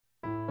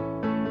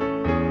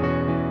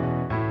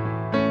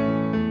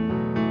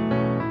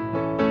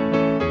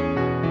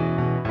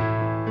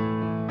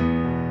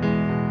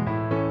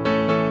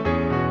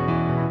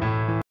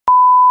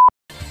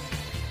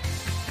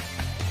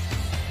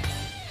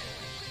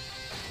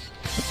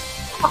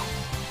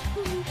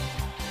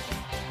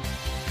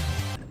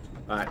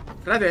Right,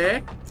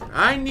 Freddy,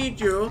 I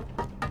need you.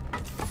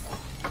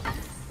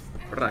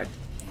 Right.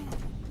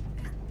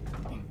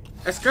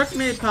 Excuse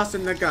me,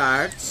 passing the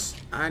guards.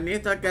 I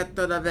need to get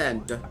to the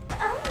vent.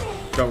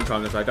 Don't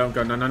come this way. Don't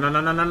go. No, no, no, no,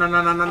 no, no, no,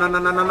 no, no, no, no, no,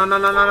 no, no, no,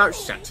 no, no, no.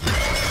 Shit.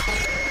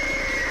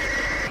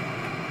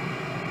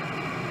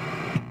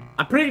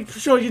 I'm pretty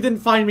sure you didn't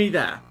find me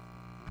there.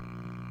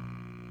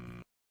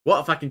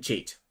 What if I can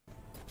cheat?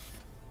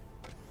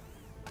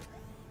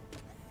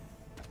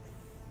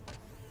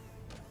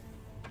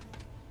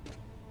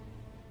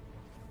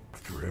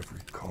 After every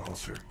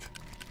concert,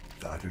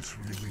 that is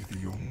really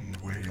the only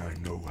way I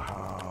know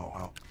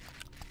how.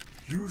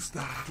 Use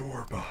that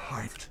door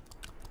behind.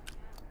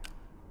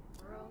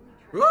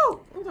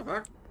 Whoa! What the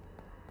fuck?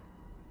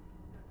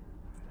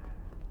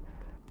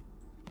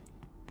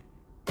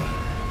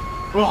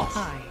 Oh!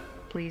 Hi,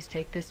 please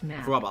take this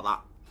map. Forgot about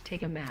that.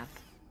 Take a map.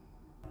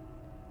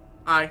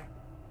 Hi.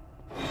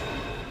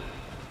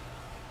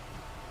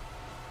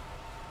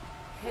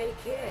 Hey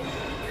kid,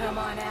 come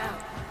on out.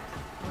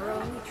 We're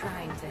only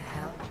trying to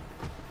help.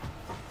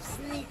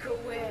 Sneak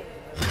away.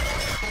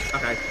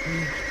 Okay.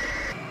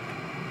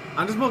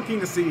 I'm just more keen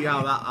to see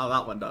how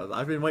that one does.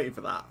 I've been waiting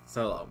for that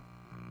so long.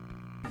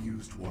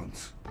 Used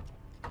once.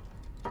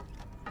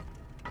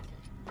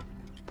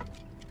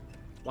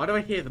 Why do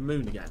I hear the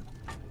moon again?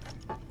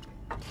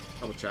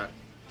 Double check.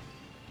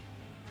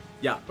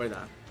 Yeah, right there.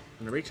 I'm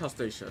gonna reach our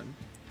station.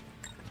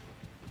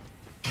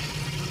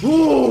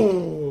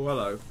 Whoa!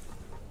 Hello.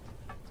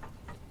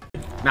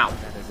 Now.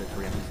 That is a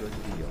really good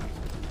deal.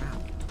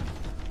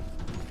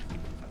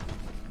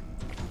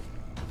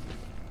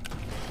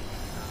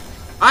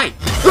 Aye!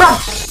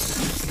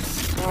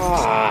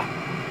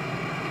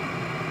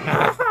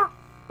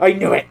 I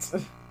knew it!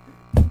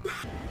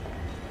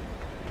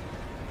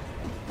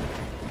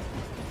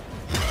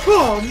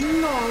 Oh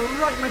no!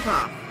 Right in my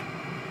path!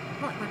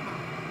 Right in my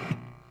path.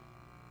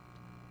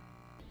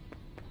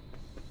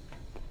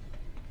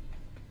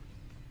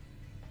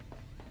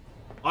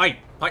 Oi!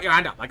 Put your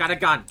hand up! I got a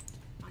gun!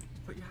 Oi,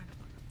 put your hand up!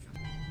 I got a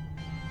gun.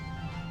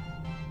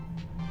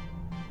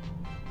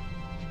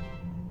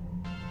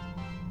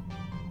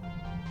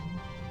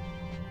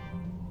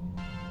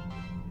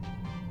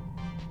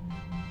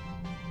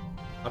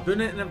 I'm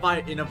doing it in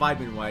a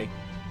vibing way.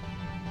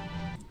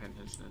 Pay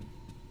attention.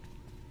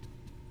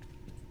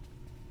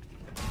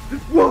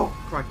 Whoa!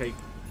 Crikey.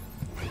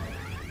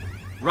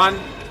 Run!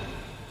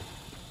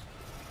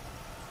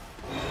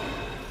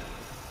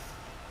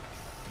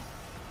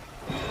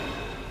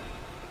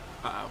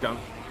 Uh-oh. Don't.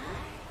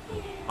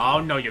 Oh,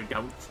 no you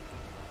don't.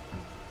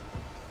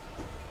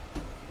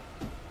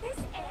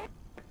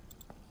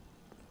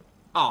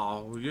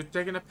 Oh, you're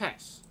taking a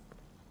piss.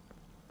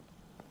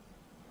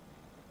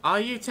 Are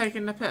you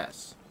taking the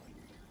piss?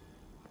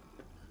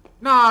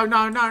 No,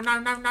 no, no, no,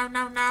 no, no,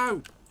 no,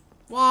 no!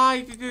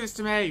 Why did you do this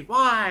to me?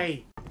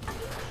 Why?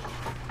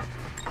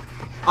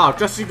 Oh,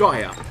 just you got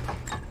here.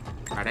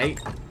 Ready?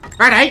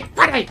 Ready?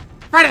 Ready?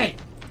 Ready?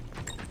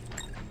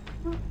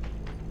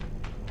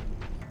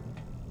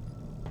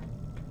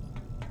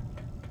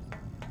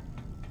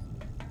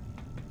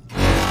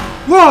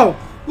 Whoa!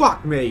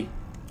 Fuck me!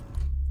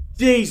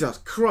 Jesus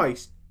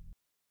Christ!